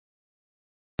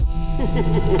Welcome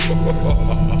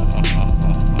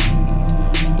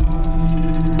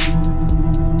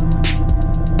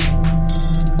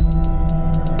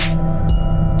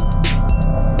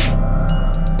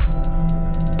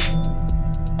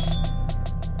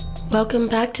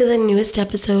back to the newest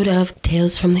episode of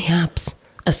Tales from the Apps,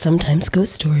 a sometimes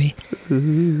ghost story. It's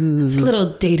a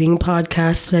little dating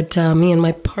podcast that me and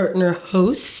my partner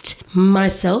host,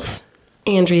 myself,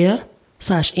 Andrea,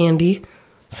 /Andy,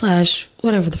 /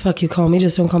 whatever the fuck you call me,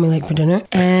 just don't call me late for dinner.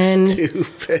 And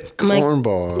stupid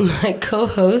cornball. My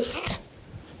co-host,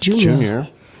 Junior.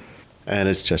 And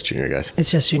it's just Junior, guys. It's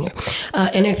just Junior.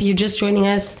 And if you're just joining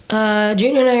us,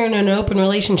 Junior and I are in an open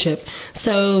relationship.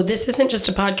 So this isn't just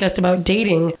a podcast about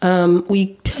dating.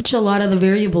 We touch a lot of the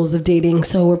variables of dating.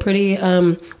 So we're pretty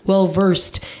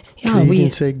well-versed. Yeah, you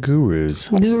can say gurus.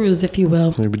 Gurus, if you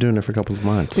will. We've been doing it for a couple of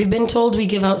months. We've been told we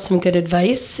give out some good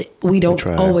advice. We don't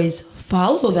always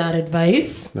follow that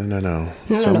advice. No.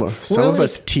 Some of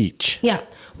us teach. Yeah.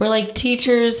 We're like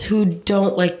teachers who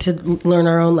don't like to learn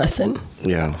our own lesson.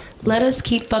 Yeah. Let us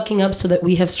keep fucking up so that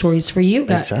we have stories for you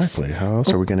guys. Exactly. How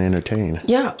else are we going to entertain?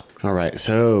 Yeah. All right.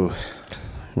 So,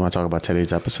 you want to talk about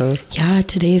today's episode? Yeah,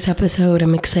 today's episode.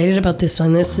 I'm excited about this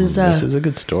one. This is a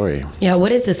good story. Yeah,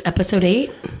 what is this? Episode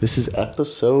 8? This is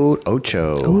episode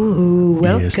Ocho. Ooh,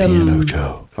 welcome. ESPN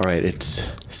Ocho. All right. It's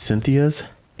Cynthia's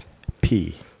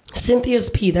P. Cynthia's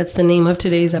P. That's the name of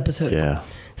today's episode. Yeah.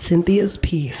 Cynthia's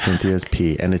P. Cynthia's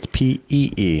P. And it's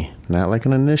P-E-E. Not like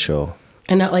an initial.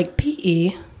 And not like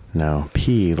P-E. No,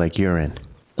 P like urine.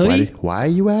 Why,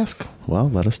 you ask? Well,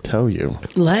 let us tell you.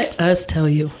 Let us tell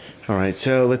you. All right,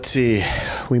 so let's see.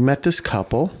 We met this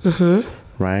couple,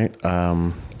 right?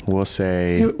 We'll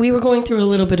say... We were going through a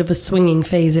little bit of a swinging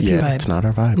phase, if you vibe. Yeah, it's not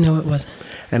our vibe. No, it wasn't.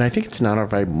 And I think it's not our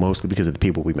vibe mostly because of the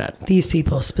people we met. These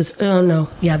people. Oh, no.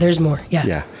 Yeah, there's more. Yeah.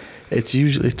 Yeah. It's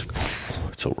usually... It's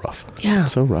so rough. Yeah.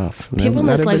 It's so rough. People in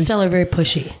this lifestyle are very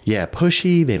pushy. Yeah,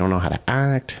 pushy. They don't know how to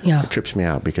act. Yeah. It trips me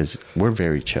out because we're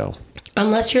very chill.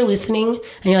 Unless you're listening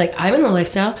and you're like, I'm in the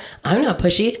lifestyle. I'm not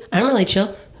pushy. I'm really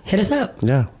chill. Hit us up.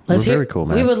 Yeah. We're very cool,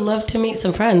 man. We would love to meet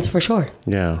some friends for sure.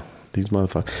 Yeah. These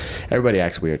motherfuckers. Everybody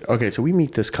acts weird. Okay, so we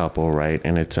meet this couple, right?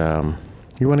 And it's,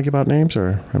 you want to give out names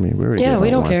or, I mean, we already Yeah, we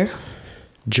don't care.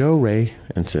 Joe Ray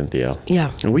and Cynthia.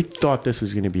 Yeah. And we thought this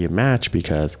was going to be a match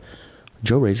because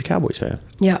Joe Ray's a Cowboys fan.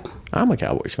 Yeah. I'm a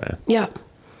Cowboys fan. Yeah.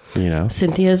 You know?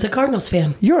 Cynthia's a Cardinals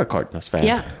fan. You're a Cardinals fan.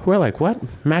 Yeah. We're like, what?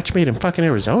 Match made in fucking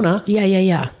Arizona.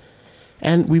 Yeah.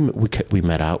 And we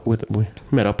met up with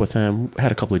them,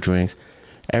 had a couple of drinks.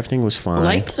 Everything was fine.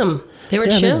 Liked them. They were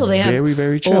chill. They have very,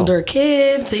 very chill. Older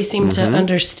kids. They seemed to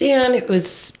understand. It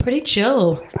was pretty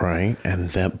chill. Right.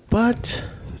 But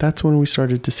that's when we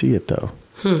started to see it, though.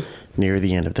 Near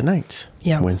the end of the nights.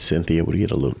 Yeah. When Cynthia would get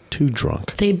a little too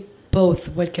drunk. They both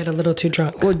would get a little too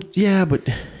drunk. Well, yeah, but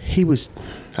he was,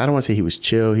 I don't want to say he was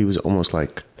chill. He was almost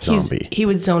like zombie. He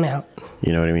would zone out.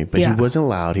 You know what I mean? But he wasn't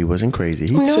loud. He wasn't crazy.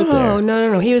 He'd sit there.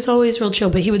 No. He was always real chill,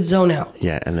 but he would zone out.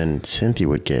 Yeah, and then Cynthia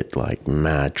would get like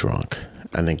mad drunk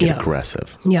and then get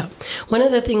aggressive. Yeah. One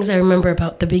of the things I remember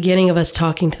about the beginning of us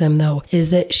talking to them, though,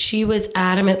 is that she was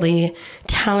adamantly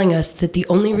telling us that the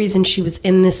only reason she was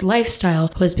in this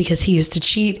lifestyle was because he used to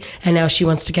cheat and now she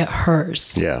wants to get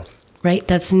hers. Yeah. Right?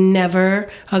 That's never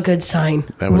a good sign.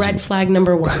 Red flag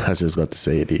number 1. I was just about to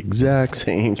say the exact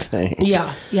same thing.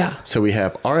 Yeah. So we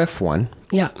have RF1.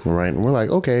 Yeah. Right? And we're like,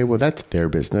 okay, well, that's their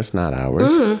business, not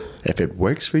ours. If it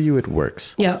works for you, it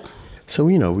works. Yeah. So,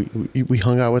 you know, we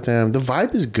hung out with them. The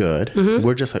vibe is good.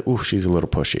 We're just like, ooh, she's a little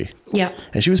pushy. Yeah.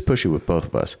 And she was pushy with both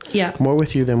of us. Yeah. More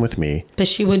with you than with me. But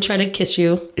she would try to kiss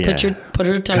you. Yeah. Put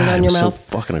her tongue on your mouth. So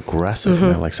fucking aggressive,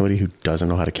 man. Like somebody who doesn't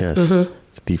know how to kiss.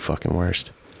 It's the fucking worst.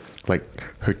 Like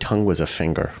her tongue was a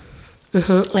finger.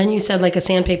 And you said like a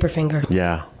sandpaper finger.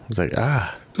 Yeah. I was like,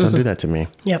 don't do that to me.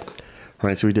 Yep.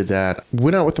 Right, so we did that.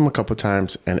 Went out with them a couple of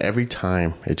times, and every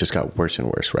time it just got worse and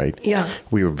worse, right? Yeah.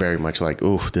 We were very much like,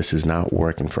 oof, this is not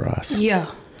working for us. Yeah.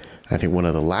 I think one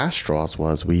of the last straws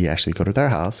was we actually go to their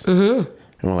house, and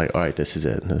we're like, all right, this is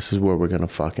it. This is where we're going to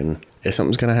fucking, if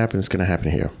something's going to happen, it's going to happen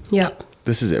here. Yeah.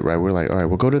 This is it, right? We're like, all right,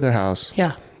 we'll go to their house.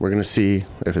 Yeah. We're going to see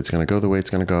if it's going to go the way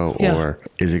it's going to go, or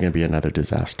is it going to be another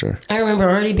disaster? I remember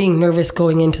already being nervous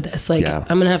going into this. Like, I'm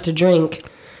going to have to drink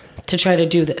to try to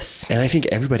do this. And I think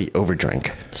everybody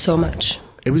overdrank. So much.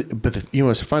 It was, but you know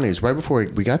what's funny is right before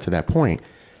we got to that point,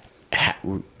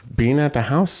 being at the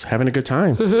house, having a good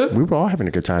time. We were all having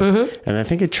a good time. And I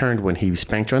think it turned when he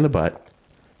spanked her on the butt,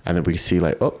 and then we could see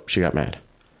like, oh, she got mad.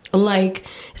 Like,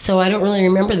 so I don't really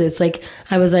remember this. Like,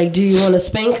 I was like, do you want to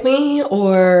spank me?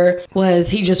 Or was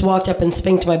he just walked up and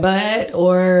spanked my butt?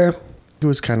 Or... It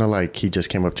was kind of like he just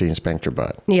came up to you and spanked your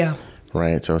butt. Yeah.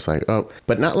 Right. So it's like, oh,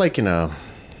 but not like in a,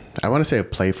 I want to say a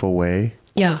playful way.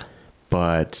 Yeah.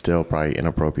 But still probably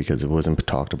inappropriate because it wasn't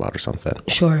talked about or something.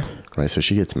 Sure. Right. So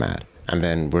she gets mad. And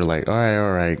then we're like, all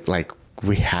right. Like,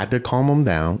 we had to calm him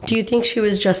down. Do you think she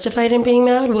was justified in being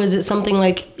mad? Was it something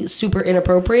like super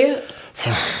inappropriate?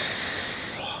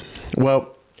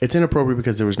 Well, it's inappropriate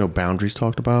because there was no boundaries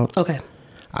talked about. Okay.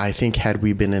 I think had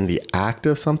we been in the act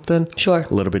of something, sure,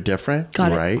 a little bit different.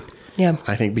 Got it. Right? Yeah.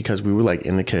 I think because we were like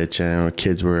in the kitchen,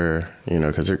 kids were, you know,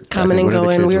 because they're coming and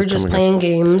going. We were just playing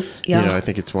games. Yeah. You know, I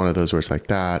think it's one of those where it's like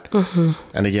that. Mm-hmm.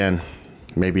 And again,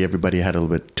 maybe everybody had a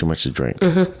little bit too much to drink.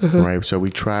 Mm-hmm, mm-hmm. Right? So we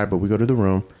try, but we go to the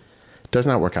room. Does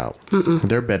not work out. Mm-mm.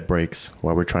 Their bed breaks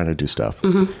while we're trying to do stuff.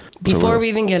 Mm-hmm. Before we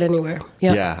even get anywhere.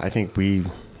 Yeah. Yeah, I think we,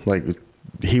 like,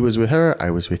 he was with her, I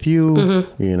was with you.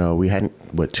 Mm-hmm. You know, we hadn't,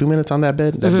 2 minutes on that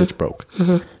bed? That bitch broke.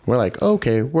 Mm-hmm. We're like,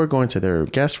 okay, we're going to their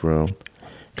guest room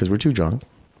because we're too drunk.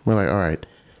 We're like, all right.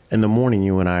 In the morning,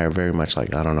 you and I are very much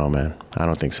like, I don't know, man. I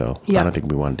don't think so. Yeah. I don't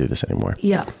think we want to do this anymore.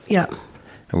 Yeah, yeah.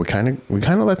 And we kind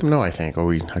of let them know, I think,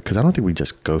 because I don't think we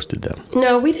just ghosted them.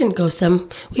 No, we didn't ghost them.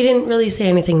 We didn't really say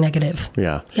anything negative.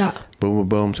 Yeah. Yeah. Boom, boom,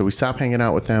 boom. So we stopped hanging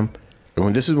out with them.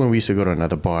 And this is when we used to go to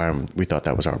another bar, and we thought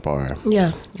that was our bar.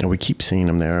 Yeah. And we keep seeing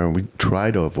them there, and we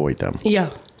try to avoid them.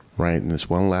 Yeah. Right? And this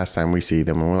one last time we see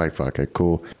them, and we're like, fuck it,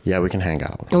 cool. Yeah, we can hang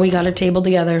out. And we got a table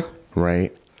together.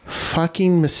 Right?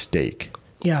 Fucking mistake.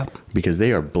 Yeah. Because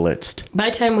they are blitzed. By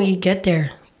the time we get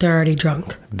there, they're already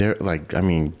drunk. They're like, I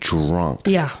mean, drunk.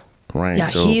 Yeah. Right. Yeah,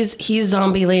 so, he's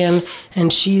Zombieland,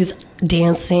 and she's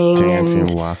dancing and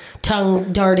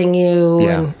tongue darting you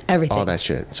and everything. All that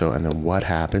shit. So, and then what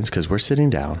happens? Because we're sitting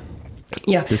down.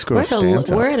 Yeah. This girl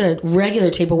stands up. We're at a regular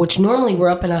table, which normally we're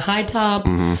up in a high top.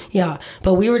 Mm-hmm. Yeah.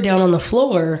 But we were down on the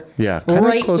floor. Yeah. Kind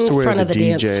right of close to where the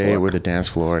DJ, where the dance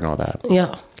floor and all that.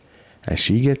 Yeah. And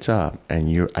she gets up,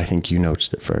 and I think you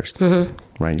noticed it first. Mm-hmm.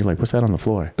 Right? You're like, what's that on the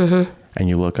floor? Mm-hmm. And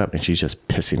you look up, and she's just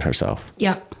pissing herself.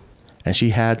 Yeah. And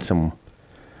she had some,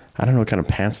 I don't know what kind of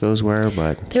pants those were,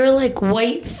 but... They were like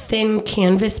white, thin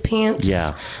canvas pants.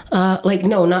 Yeah.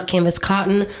 No, not canvas,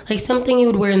 cotton. Like something you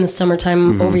would wear in the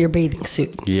summertime over your bathing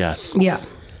suit. Yes. Yeah.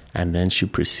 And then she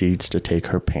proceeds to take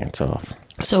her pants off.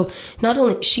 So not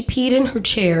only, she peed in her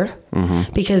chair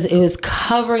because it was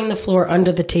covering the floor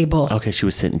under the table. Okay, she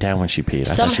was sitting down when she peed.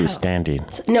 I thought she was standing.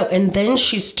 No, and then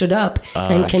she stood up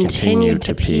and continued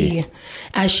to pee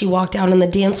as she walked out on the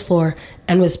dance floor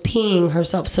and was peeing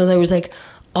herself. So there was like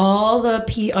all the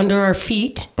pee under our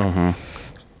feet.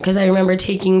 Because I remember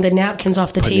taking the napkins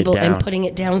off the table and putting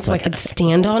it down so I could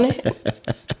stand on it.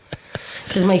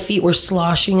 Because my feet were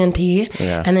sloshing in pee.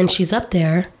 Yeah. And then she's up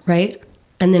there, right?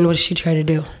 And then what does she try to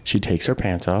do? She takes her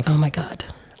pants off. Oh, my God.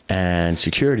 And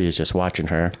security is just watching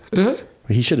her.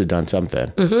 Mm-hmm. He should have done something.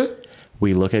 Mm-hmm.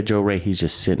 We look at Joe Ray. He's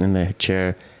just sitting in the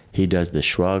chair. He does the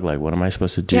shrug, like, what am I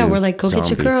supposed to do? Yeah, we're like, go get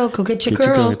your girl. Go get your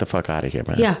girl. Get the fuck out of here,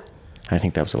 man. Yeah. I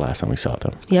think that was the last time we saw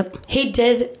them. Yep. He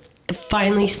did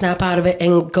finally snap out of it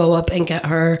and go up and get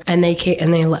her. And they came,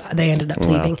 and they ended up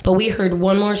leaving. But we heard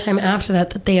one more time after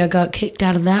that they got kicked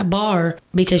out of that bar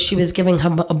because she was giving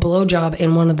him a blowjob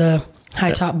in one of the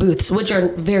high top booths, which are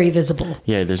very visible.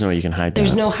 Yeah, there's no way you can hide.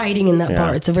 There's no hiding in that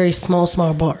bar. It's a very small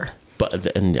bar.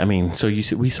 But and I mean, so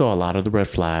we saw a lot of the red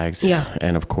flags. Yeah,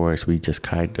 and of course we just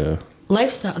kind of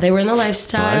lifestyle. They were in the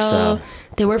lifestyle.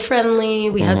 They were friendly.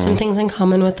 We had some things in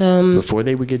common with them. Before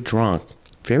they would get drunk,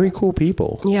 very cool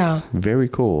people. Yeah, very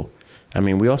cool. I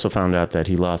mean, we also found out that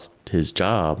he lost his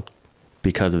job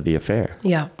because of the affair.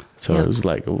 Yeah. So it was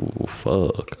like, oh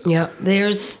fuck. Yeah, there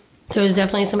was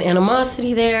definitely some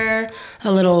animosity there,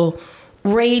 a little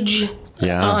rage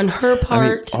on her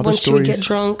part when she would get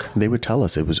drunk. They would tell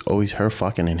us it was always her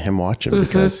fucking and him watching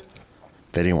because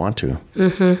they didn't want to.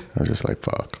 Mm-hmm. I was just like,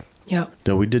 fuck. Yeah.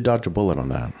 No, we did dodge a bullet on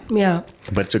that. Yeah.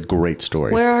 But it's a great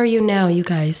story. Are you now, you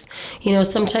guys? You know,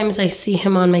 sometimes I see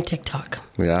him on my TikTok.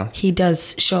 Yeah. He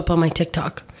does show up on my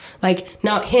TikTok. Like,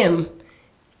 not him.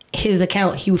 His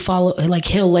account, he'll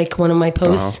like one of my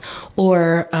posts,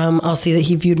 or I'll see that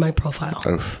he viewed my profile.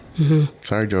 Oof. Mm-hmm.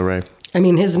 Sorry, Joe Ray. I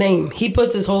mean, his name. He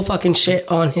puts his whole fucking shit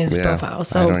on his profile.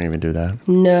 So I don't even do that.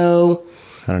 No.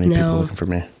 I don't need people looking for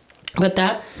me. But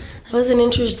that was an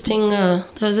interesting.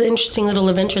 Little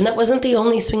adventure, and that wasn't the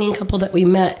only swinging couple that we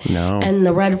met. No. And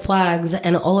the red flags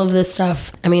and all of this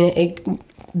stuff. I mean,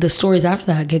 the stories after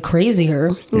that get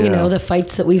crazier. You know, the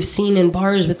fights that we've seen in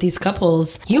bars with these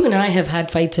couples. You and I have had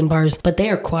fights in bars, but they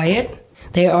are quiet.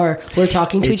 We're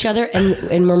talking to each other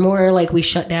and we're more like we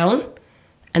shut down.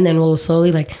 And then we'll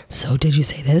slowly like, so did you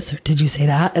say this or did you say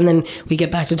that? And then we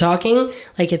get back to talking.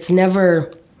 Like we've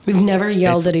never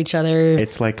yelled at each other.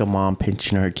 It's like a mom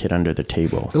pinching her kid under the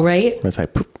table. Right? It's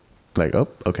like, poop. Like, oh,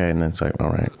 okay. And then it's like, all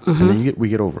right. And then we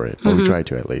get over it. Or we try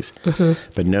to, at least.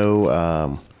 But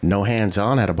no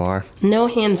hands-on at a bar. No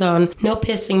hands-on. No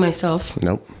pissing myself.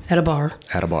 Nope. At a bar.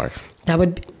 At a bar.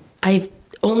 I've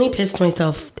only pissed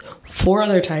myself 4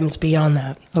 other times beyond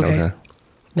that. Okay.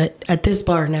 But at this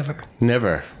bar, never.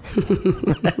 Never.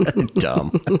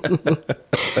 Dumb.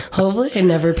 Hopefully I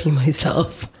never pee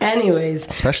myself. Anyways.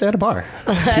 Especially at a bar.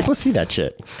 People see that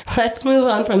shit. Let's move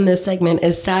on from this segment.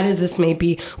 As sad as this may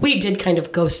be, we did kind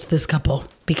of ghost this couple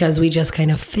because we just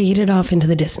kind of faded off into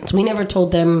the distance. We never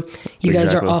told them, you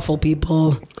guys are awful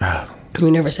people. We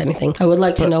never said anything. I would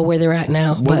like to know where they're at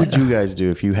now. What would you guys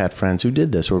do if you had friends who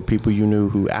did this or people you knew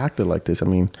who acted like this? I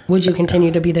mean, would you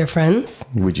continue to be their friends?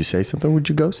 Would you say something or would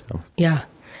you ghost them? Yeah.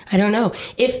 I don't know.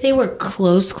 If they were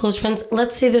close friends,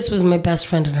 let's say this was my best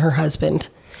friend and her husband,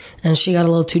 and she got a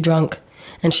little too drunk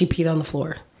and she peed on the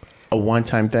floor. A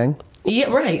one-time thing? Yeah,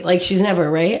 right. Like she's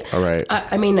never, right? All right.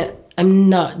 I mean, I'm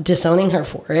not disowning her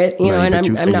for it, you know, and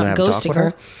I'm not ghosting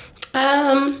her.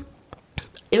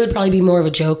 It would probably be more of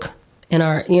a joke. In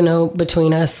our,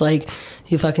 between us, like,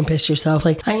 you fucking pissed yourself.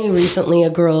 Like, I knew recently a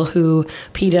girl who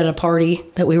peed at a party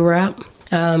that we were at.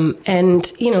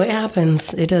 And, it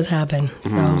happens. It does happen.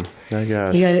 So, I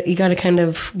guess. You got to kind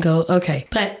of go, okay.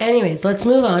 But anyways, let's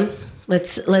move on.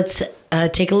 Let's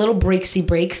take a little breaks,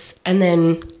 and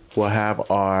then... We'll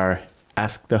have our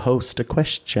Ask the Host a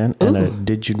Question and a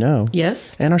Did You Know?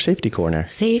 Yes. And our Safety Corner.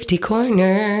 Safety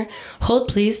Corner. Hold,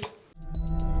 please.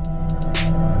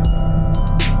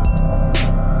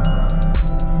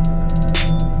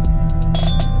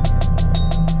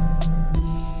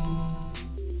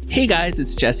 Hey guys,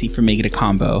 it's Jesse from Make It a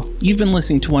Combo. You've been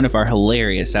listening to one of our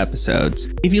hilarious episodes.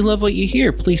 If you love what you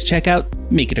hear, please check out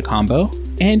Make It a Combo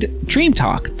and Dream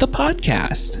Talk, the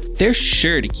podcast. They're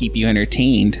sure to keep you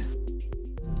entertained.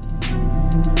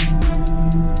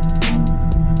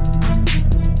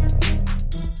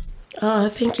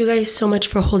 Thank you guys so much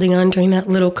for holding on during that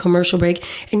little commercial break.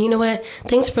 And you know what?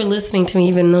 Thanks for listening to me,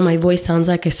 even though my voice sounds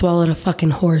like I swallowed a fucking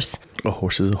horse. A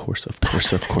horse is a horse, of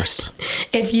course.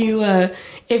 If you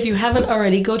haven't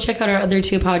already, go check out our other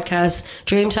 2 podcasts,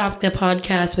 Dream Talk, the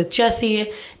podcast with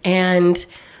Jesse, and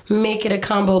Make It a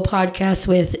Combo podcast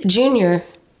with Junior,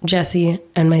 Jesse,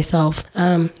 and myself.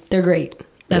 They're great.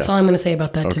 That's all I'm going to say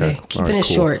about that today. Keeping it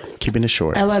short. Keeping it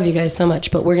short. I love you guys so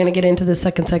much, but we're going to get into the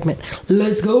second segment.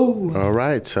 Let's go. All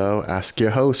right. So ask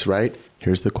your host, right?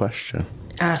 Here's the question.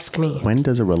 Ask me. When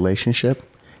does a relationship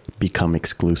become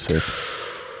exclusive?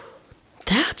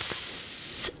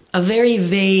 That's a very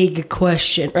vague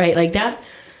question, right? Like that,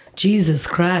 Jesus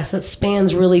Christ, that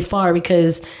spans really far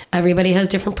because everybody has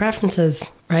different preferences,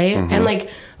 right? And like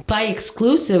by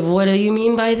exclusive, what do you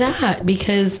mean by that?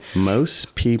 Because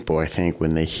most people, I think,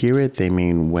 when they hear it, they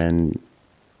mean when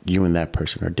you and that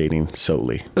person are dating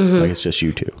solely. Like it's just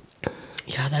you two.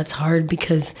 Yeah, that's hard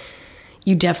because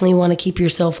you definitely want to keep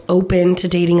yourself open to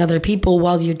dating other people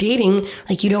while you're dating.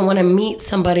 Like, you don't want to meet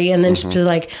somebody and then just be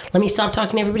like, let me stop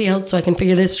talking to everybody else so I can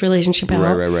figure this relationship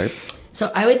out. Right.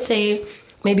 So I would say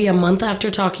maybe a month after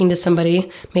talking to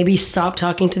somebody, maybe stop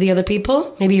talking to the other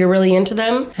people. Maybe you're really into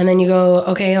them. And then you go,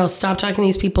 okay, I'll stop talking to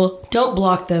these people. Don't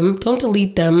block them. Don't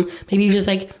delete them. Maybe you just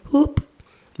like, whoop.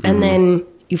 And then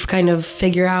you've kind of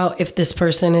figure out if this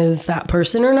person is that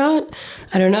person or not.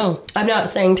 I don't know. I'm not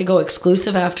saying to go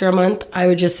exclusive after a month. I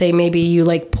would just say maybe you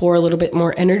like pour a little bit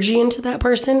more energy into that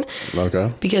person.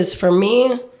 Okay. Because for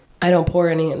me, I don't pour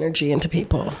any energy into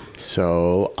people.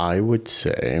 So I would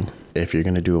say if you're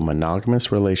going to do a monogamous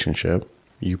relationship,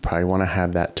 you probably want to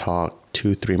have that talk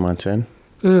 2-3 months in,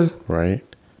 right?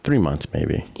 3 months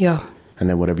maybe. Yeah. And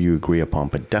then whatever you agree upon.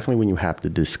 But definitely when you have the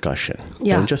discussion.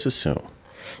 Yeah. Don't just assume.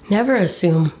 Never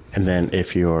assume. And then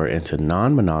if you're into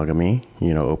non-monogamy,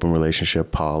 open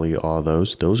relationship, poly, all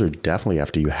those are definitely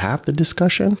after you have the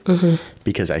discussion.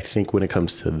 Because I think when it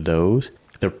comes to those,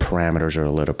 the parameters are a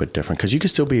little bit different. Because you can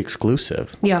still be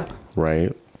exclusive. Yeah.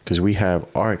 Right? Because we have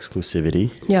our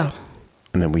exclusivity. Yeah.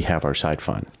 And then we have our side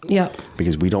fun. Yeah.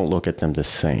 Because we don't look at them the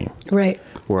same. Right.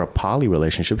 Where a poly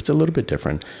relationship, it's a little bit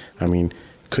different. I mean,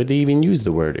 could they even use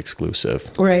the word exclusive?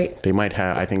 Right. They might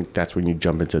have. I think that's when you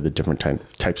jump into the different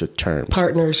types of terms.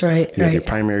 Partners, right. You have your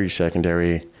primary, your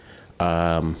secondary,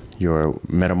 your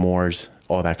metamors,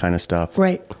 all that kind of stuff.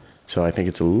 Right. So I think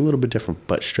it's a little bit different.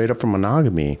 But straight up from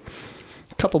monogamy,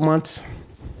 a couple months,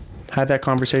 have that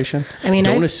conversation. I mean,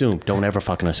 don't assume. Don't ever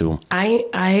fucking assume. I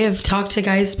have talked to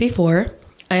guys before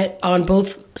on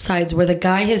both sides where the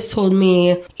guy has told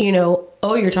me,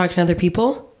 oh, you're talking to other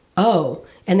people? Oh,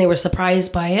 and they were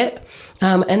surprised by it.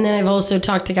 And then I've also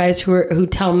talked to guys who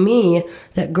tell me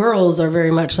that girls are very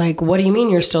much like, what do you mean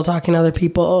you're still talking to other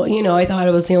people? You know, I thought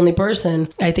I was the only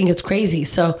person. I think it's crazy.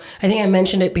 So I think I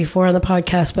mentioned it before on the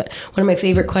podcast, but one of my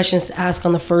favorite questions to ask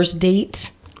on the first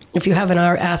date, if you haven't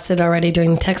asked it already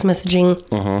during the text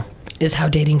messaging, is how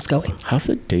dating's going. How's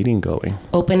the dating going?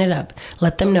 Open it up.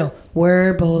 Let them know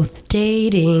we're both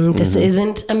dating. This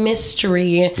isn't a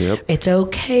mystery. Yep. It's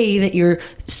okay that you're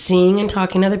seeing and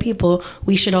talking to other people.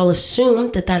 We should all assume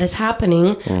that is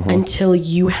happening until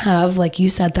you have, like you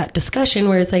said, that discussion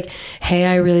where it's like, hey,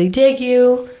 I really dig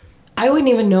you. I wouldn't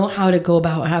even know how to go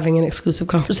about having an exclusive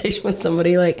conversation with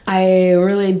somebody. Like, I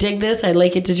really dig this. I'd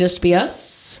like it to just be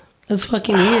us. That's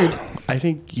fucking weird. I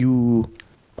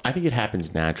think it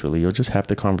happens naturally. You'll just have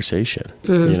the conversation.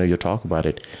 You know, you'll talk about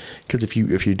it. Because if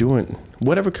you're doing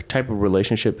whatever type of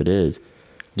relationship it is,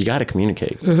 you got to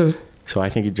communicate. So I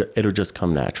think it'll just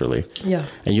come naturally. Yeah.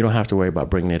 And you don't have to worry about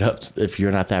bringing it up. If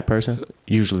you're not that person,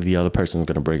 usually the other person is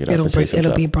going to bring it up.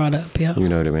 It'll be brought up. Yeah. You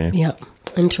know what I mean? Yeah.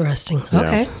 Interesting. Yeah.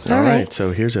 Okay. All right.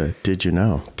 So here's a did you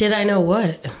know? Did I know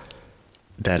what?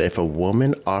 That if a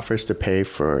woman offers to pay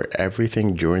for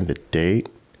everything during the date,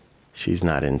 she's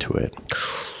not into it.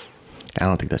 I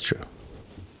don't think that's true.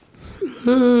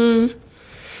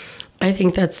 I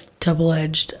think that's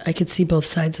double-edged. I could see both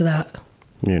sides of that.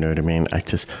 You know what I mean?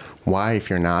 Why, if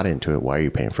you're not into it, why are you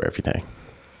paying for everything?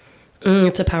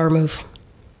 It's a power move.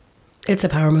 It's a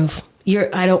power move.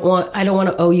 I don't want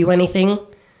to owe you anything,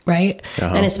 right?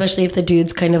 And especially if the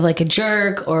dude's kind of like a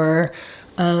jerk or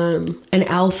an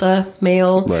alpha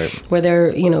male, right, where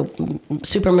they're, you know,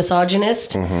 super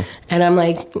misogynist. And I'm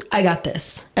like, I got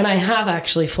this. And I have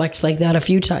actually flexed like that a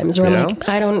few times where I'm like,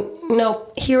 I don't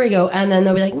know, here we go. And then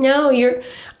they'll be like, no,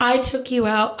 I took you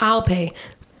out, I'll pay.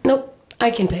 Nope,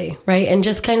 I can pay, right? And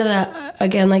just kind of that,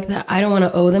 again, like that, I don't want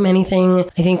to owe them anything.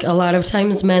 I think a lot of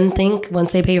times men think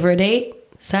once they pay for a date,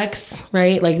 sex,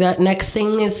 right? Like that next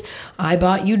thing is, I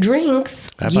bought you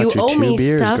drinks. I bought you owe 2 me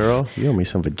beers, stuff. girl. You owe me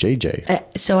some for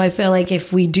JJ. So I feel like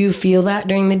if we do feel that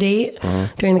during the date,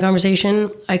 during the conversation,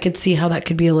 I could see how that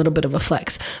could be a little bit of a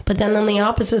flex. But then on the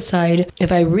opposite side,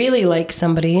 if I really like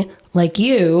somebody like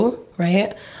you,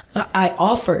 right? I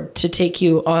offered to take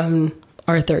you on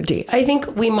our third date. I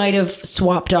think we might have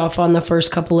swapped off on the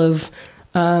first couple of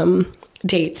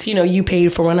dates. You know, you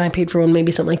paid for one, I paid for one,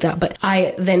 maybe something like that. But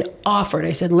I then offered,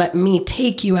 I said, let me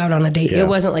take you out on a date. It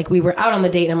wasn't like we were out on the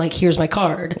date and I'm like, here's my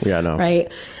card. Yeah, I know.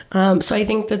 Right? So I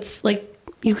think that's like,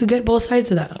 you could get both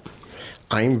sides of that.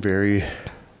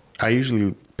 I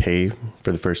usually pay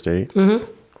for the first date,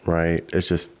 right? It's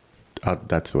just,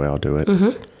 that's the way I'll do it.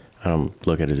 I don't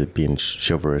look at it as it being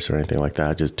chivalrous or anything like that.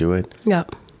 I just do it. Yeah.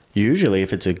 Usually,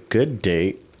 if it's a good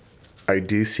date, I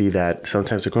do see that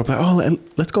sometimes the girl will be like, oh,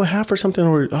 let's go half or something.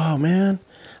 Or, oh, man.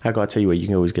 I go, I'll tell you what, you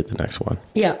can always get the next one.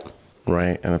 Yeah.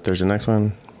 Right? And if there's a next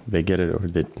one, they get it or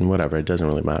whatever. It doesn't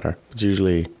really matter. It's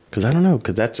usually, because I don't know,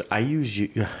 because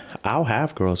I'll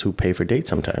have girls who pay for dates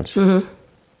sometimes.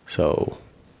 So,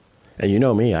 and you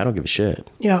know me, I don't give a shit.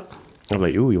 Yeah. I'm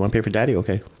like, ooh, you want to pay for daddy?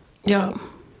 Okay. Yeah.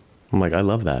 I'm like, I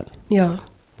love that. Yeah.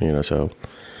 You know, so,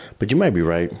 but you might be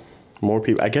right. More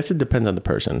people, I guess it depends on the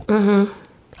person.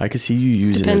 I could see you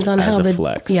using it as a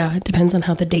flex. Yeah, it depends on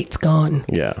how the date's gone.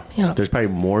 Yeah. There's probably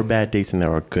more bad dates than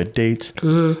there are good dates.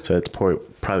 So it's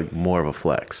probably more of a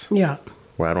flex. Yeah.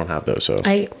 Where I don't have those. So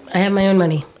I have my own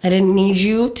money. I didn't need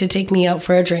you to take me out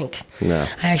for a drink. No.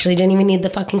 I actually didn't even need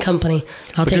the fucking company.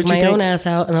 I'll take my own ass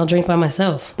out and I'll drink by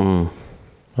myself. I was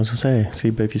going to say, see,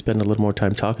 but if you spend a little more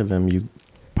time talking to them, you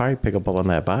probably pick up on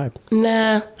that vibe.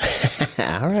 Nah.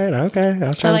 All right, okay.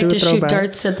 I like to shoot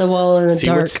darts at the wall in the dark. See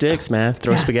what sticks, man.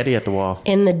 Throw spaghetti at the wall.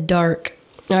 In the dark.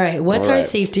 All right, what's our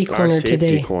safety corner today?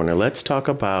 Safety corner. Let's talk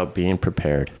about being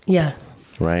prepared. Yeah.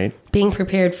 Right? Being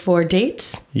prepared for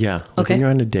dates? Yeah. Okay. When you're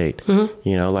on a date, you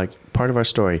know, like part of our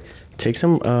story, take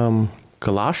some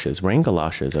galoshes, rain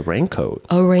galoshes, a raincoat.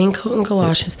 A raincoat and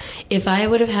galoshes. If I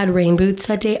would have had rain boots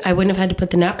that day, I wouldn't have had to put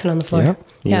the napkin on the floor. Yeah.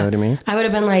 You know what I mean? I would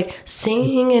have been like,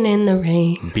 singing in the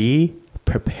rain. Be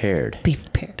prepared. Be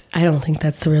prepared. I don't think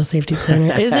that's the real safety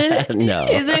corner. Is it? No.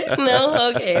 Is it?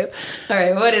 No? Okay. All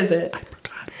right. What is it? I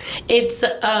forgot. It's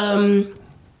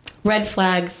red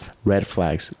flags. Red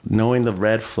flags. Knowing the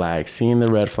red flags, seeing the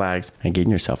red flags, and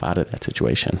getting yourself out of that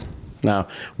situation. Now,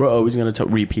 we're always going to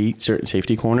repeat certain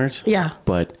safety corners. Yeah.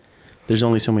 But there's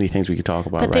only so many things we could talk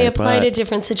about, But they apply to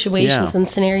different situations and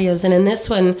scenarios. And in this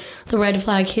one, the red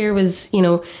flag here was, you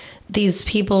know, these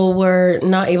people were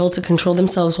not able to control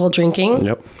themselves while drinking.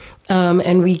 Yep.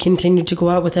 And we continued to go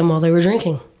out with them while they were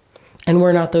drinking. And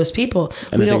we're not those people.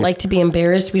 We don't like to be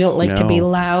embarrassed. We don't like to be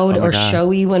loud or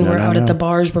showy when we're out at the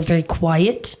bars. We're very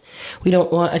quiet. We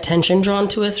don't want attention drawn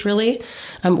to us, really.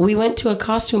 We went to a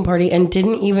costume party and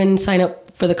didn't even sign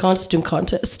up for the costume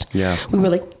contest. Yeah. We were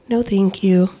like, no, thank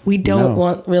you. We don't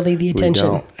want really the attention.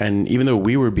 We don't. And even though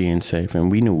we were being safe and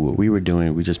we knew what we were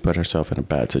doing, we just put ourselves in a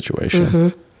bad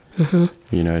situation.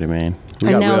 You know what I mean?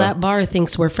 And now that bar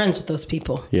thinks we're friends with those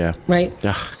people. Yeah. Right?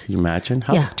 Ugh, can you imagine?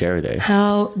 How dare they?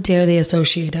 How dare they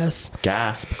associate us?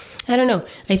 Gasp. I don't know.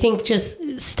 I think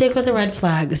just stick with the red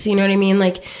flags. You know what I mean?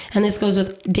 Like, and this goes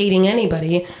with dating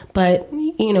anybody, but,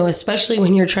 you know, especially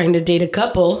when you're trying to date a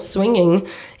couple, swinging,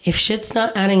 if shit's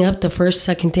not adding up the first,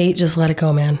 second date, just let it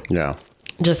go, man. Yeah.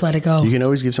 Just let it go. You can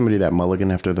always give somebody that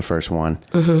mulligan after the first one,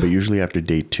 but usually after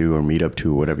date 2 or meet up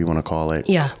 2, whatever you want to call it.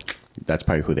 Yeah. That's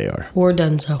probably who they are. Or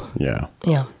donezo. Yeah.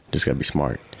 Yeah. Just got to be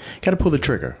smart. Got to pull the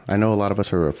trigger. I know a lot of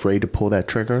us are afraid to pull that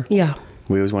trigger. Yeah.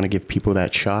 We always want to give people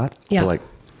that shot. Yeah. But like,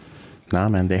 nah,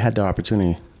 man, they had the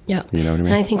opportunity. Yeah. You know what I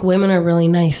mean? And I think women are really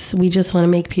nice. We just want to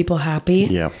make people happy.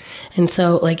 Yeah. And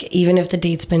so, like, even if the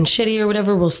date's been shitty or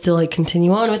whatever, we'll still, like,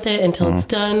 continue on with it until it's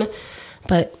done.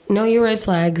 But know your red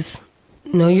flags.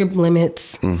 Know your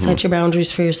limits. Set your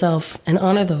boundaries for yourself and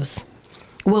honor those.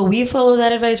 Will we follow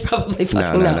that advice? Probably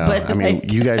fucking not. But I mean,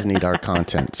 you guys need our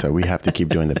content, so we have to keep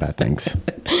doing the bad things.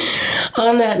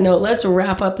 On that note, let's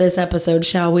wrap up this episode,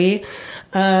 shall we?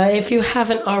 If you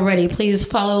haven't already, please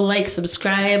follow, like,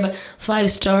 subscribe,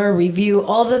 5-star review,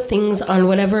 all the things on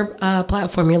whatever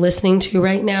platform you're listening to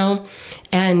right now.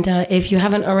 And if you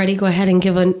haven't already, go ahead and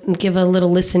give a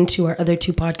little listen to our other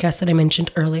 2 podcasts that I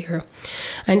mentioned earlier.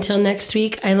 Until next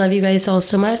week, I love you guys all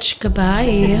so much.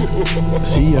 Goodbye.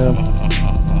 See ya.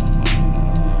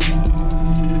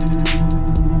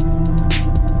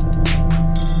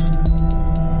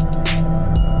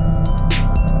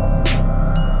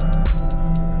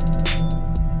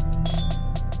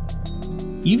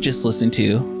 You've just listened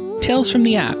to Tales from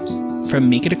the Apps from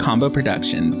Make It a Combo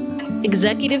Productions.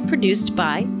 Executive produced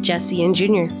by Jesse and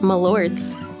Junior, my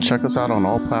lords. Check us out on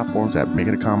all platforms at Make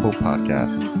It a Combo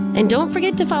Podcast. And don't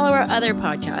forget to follow our other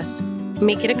podcasts,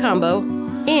 Make It a Combo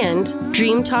and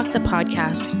Dream Talk the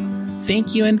Podcast.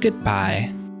 Thank you and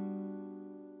goodbye.